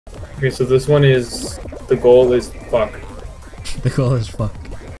Okay, so this one is the goal is fuck. The goal is fuck.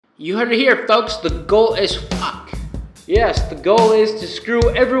 You heard it here, folks. The goal is fuck. Yes, the goal is to screw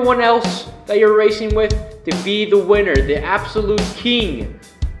everyone else that you're racing with to be the winner, the absolute king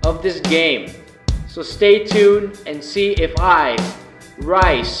of this game. So stay tuned and see if I,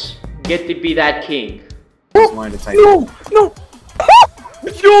 Rice, get to be that king. No! No!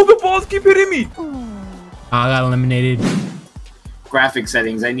 Yo, the balls keep hitting me! I got eliminated. Graphic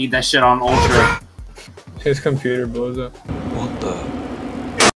settings. I need that shit on ultra. His computer blows up. What the?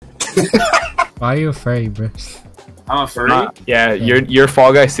 Why are you afraid, bro? I'm a furry. Yeah, you're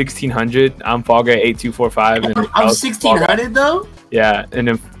Fall Guy 1600. I'm Fall Guy 8245. And I'm 1600 though. Yeah, and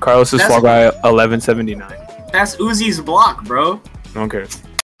then Carlos is Fall Guy 1179. That's Uzi's block, bro. No one cares.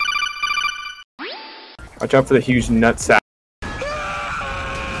 Watch out for the huge nut sack.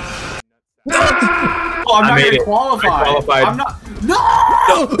 Oh, I'm not made gonna it. qualify. I qualified. I'm not. No!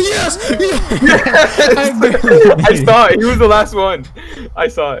 Oh, yes! I saw it. He was the last one. I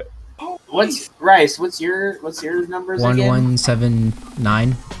saw it. What's Rice? What's your numbers again?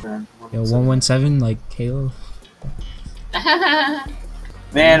 1179. Yo, 117 like Halo.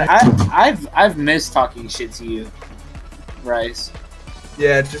 Man, I've missed talking shit to you, Rice.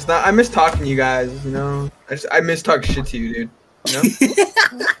 Yeah, it's just not. I miss talking to you guys. You know, I miss talking shit to you, dude. You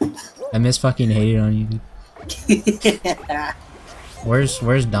know? I miss fucking hating on you. Where's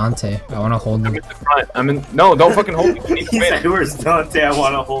Dante? I want to hold I'm him. in the front. No, don't fucking hold me. He said, "Where's Dante? I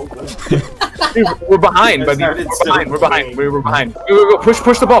want to hold him." Dude, we're behind, buddy. We're behind. We're behind. Go.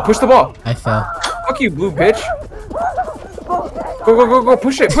 Push the ball. Push the ball. I fell. Fuck you, blue bitch. Go.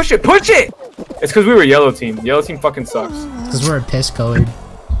 Push it. It's because we were yellow team. Yellow team fucking sucks. Because we're piss colored.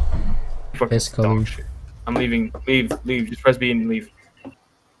 Fucking Piss dog colored. shit. I'm leaving. Leave. Just press B and leave.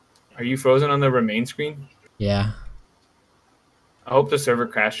 Are you frozen on the remain screen? Yeah. I hope the server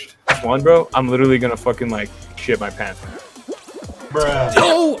crashed. One, bro. I'm literally gonna fucking like shit my pants. Bruh.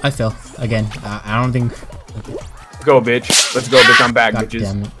 Oh! I fell again. I don't think. Let's go, bitch. Let's go, bitch. I'm back, God bitches.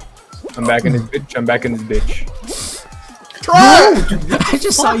 damn it. I'm back in this bitch. I'm back in this bitch. I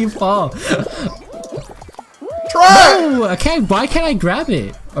just saw you fall. No! I can't. Why can't I grab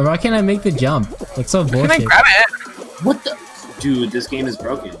it? Or why can't I make the jump? That's so bullshit. Can I grab it? What the? Dude, this game is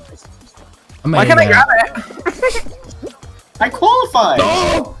broken. Why can't I grab it? I qualified.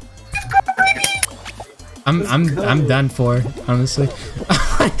 Oh! I'm done for, honestly.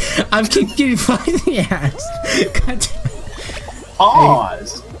 I'm keep getting fucked in the ass. God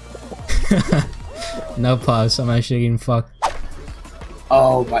Pause. damn. No pause. I'm actually getting fucked.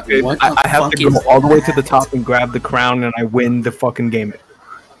 Oh my! What the I have fuck to go is all the way to the top and grab the crown, and I win the fucking game.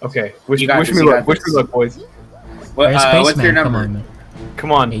 Okay, wish me luck, boys. What's your number?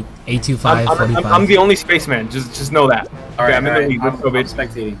 Come on. 825 45. I'm the only spaceman. Just know that. All right, I'm in the lead. Let's go, I'm bitch.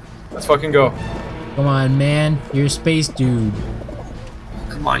 spectating. Let's fucking go. Come on, man. You're a space dude.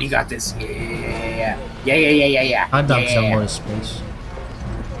 Come on, you got this. Yeah. Hot dog somewhere in space.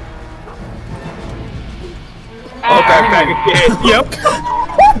 Oh, back again. Yep.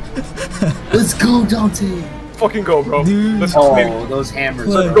 Let's go, Dante. Fucking go, bro. Dude. Let's go, baby. Oh, those hammers.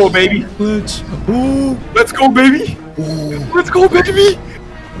 Let's go, baby. Clutch. Ooh. Let's go, baby. Let's go, baby.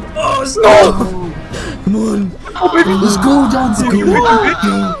 Oh, No. come on. Oh, baby. Let's go, Dante.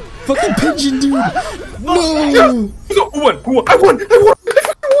 Yo, fucking pigeon, dude. No. Who won? I won.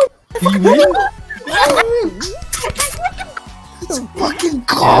 You win? Let's fucking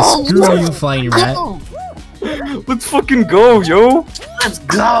go. Yeah, screw you, flying rat. Let's fucking go, yo. Let's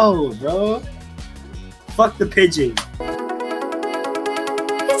go, bro. Fuck the pigeon.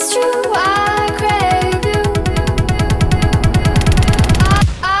 It's true, I crave you.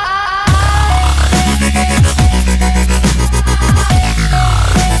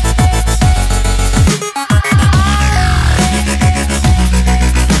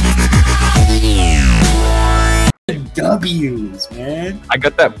 W's, man. I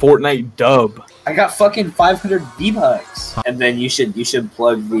got that Fortnite dub. I got fucking 500 V-Bucks. And then you should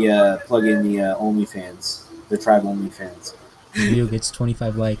plug in the OnlyFans, the tribe OnlyFans. The video gets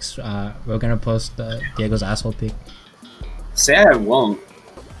 25 likes. We're gonna post Diego's asshole pic. Say I won't.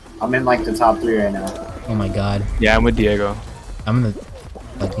 I'm in like the top 3 right now. Oh my god. Yeah, I'm with Diego. I'm the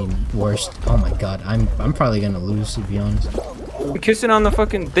fucking worst. Oh my god. I'm probably gonna lose, to be honest. I'm kissing on the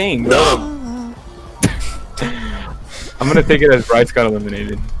fucking thing, bro. I'm gonna take it as Bryce got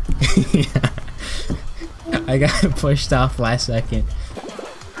eliminated. Yeah. I got pushed off last second.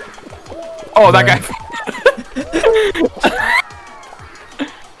 Oh, that guy.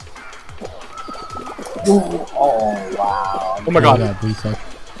 Oh, wow. Oh my god.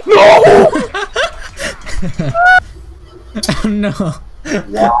 No! No! No!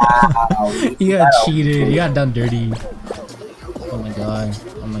 Wow. You got cheated. You got done dirty. Oh my god.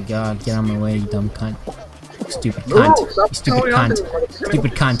 Oh my god. Get out of my way, you dumb cunt. Stupid cunt. You stupid cunt.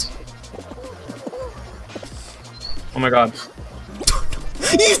 Stupid cunt. Oh my god.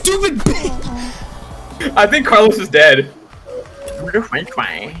 You stupid bitch! I think Carlos is dead. I'm the French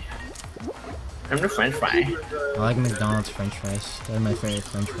fry. I'm the French fry. I like McDonald's French fries. They're my favorite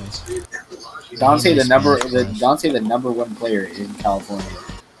French fries. Dante, the number one player in California.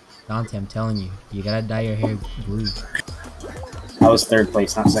 Dante, I'm telling you, you gotta dye your hair blue. I was third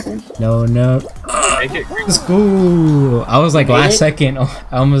place, not second. No, no. Make it. Let's go. I was like last second. Oh,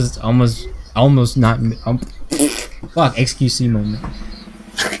 I almost not. Fuck, XQC moment.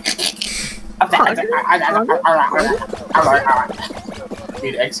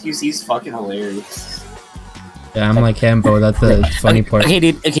 Dude, XQC's fucking hilarious. Yeah, I'm like him, bro. That's the funny part. Okay,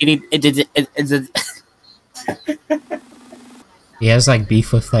 dude. He has like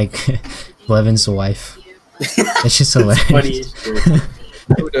beef with like Blevin's wife. It's just hilarious. Funny as shit.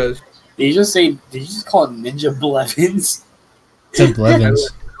 Who does? Did you just call it Ninja Blevins? It's a Blevins.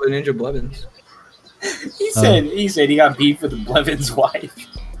 Ninja Blevins. He said he got beef with Blevin's wife.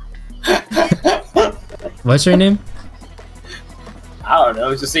 What's her name? I don't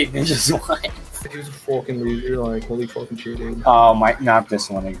know. Just say Ninja's wife. He was a fucking loser. Like, holy fucking shit, dude. Oh my! Not this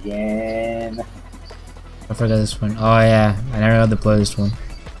one again. I forgot this one. Oh yeah, I never had to play this one.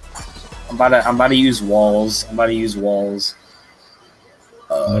 I'm about to use walls. I'm about to use walls.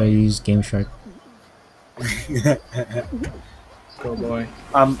 I'm gonna use Game Shark. Go boy.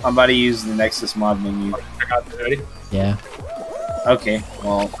 I'm about to use the Nexus mod menu. I got this ready. Yeah. Okay,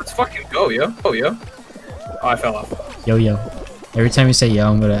 well, Let's fucking go, yo. Oh, yo. Oh, I fell off. Yo yo. Every time you say yo,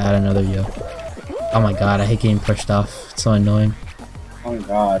 I'm gonna add another yo. Oh my god, I hate getting pushed off. It's so annoying. oh my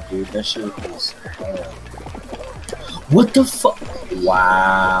god, dude, that shit is. What the fuck?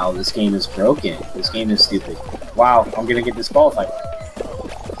 Wow, this game is broken. This game is stupid. Wow, I'm gonna get disqualified.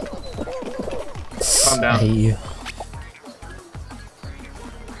 Calm I down. hate you.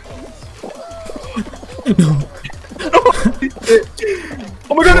 No.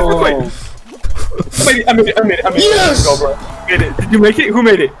 Oh my god, I quit. I made it. Yes! Let's go, bro. Made it. Did you make it? Who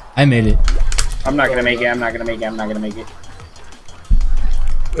made it? I made it. I'm not gonna make it.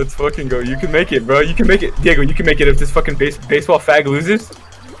 Let's fucking go. You can make it, bro. You can make it. Diego, you can make it if this fucking baseball fag loses.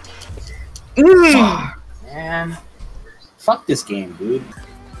 Fuck, man. Fuck this game, dude.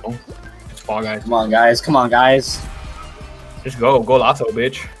 Oh, it's Fall Guys. Come on, guys. Just go. Go Lasso,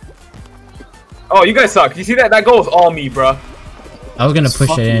 bitch. Oh, you guys suck. You see that? That goal is all me, bro. I was gonna It's push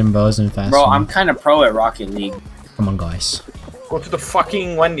it fucking- in, but I wasn't fast Bro, enough. I'm kind of pro at Rocket League. Come on, guys. Go to the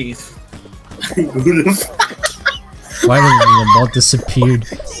fucking Wendy's. Why did the ball disappeared?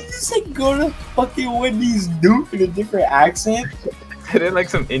 It's like go to fucking Wendy's, dude, in a different accent. I did like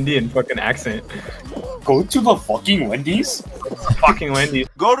some Indian fucking accent. Go to the fucking Wendy's? Fucking Wendy's.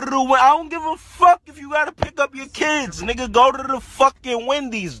 Go to the. I don't give a fuck if you gotta pick up your kids, nigga. Go to the fucking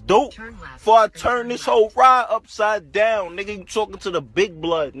Wendy's, dude. Before I turn this whole ride upside down, nigga. You talking to the big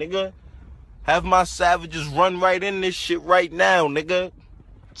blood, nigga. Have my savages run right in this shit right now, nigga.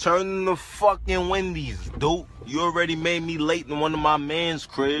 Turn the fucking Wendy's, dude. You already made me late in one of my man's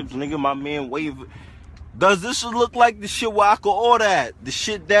cribs, nigga. My man wave. Does this look like the shit where I could order at? The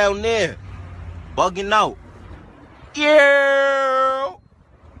shit down there. Bugging out. Yeah.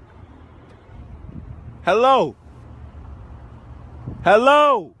 Hello.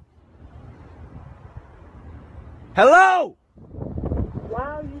 Hello. Hello. Why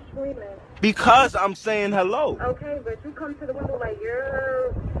are you screaming? Because I'm saying hello. Okay, but you come to the window like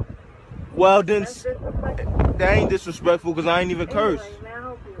you're. Well, then, That's disrespectful. that ain't disrespectful because I ain't even curse. Anyway, may I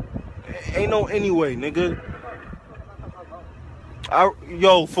help you? Ain't no anyway, nigga.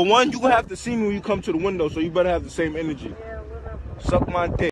 Yo, for one, you gonna have to see me when you come to the window, so you better have the same energy. Yeah, whatever. Suck my dick.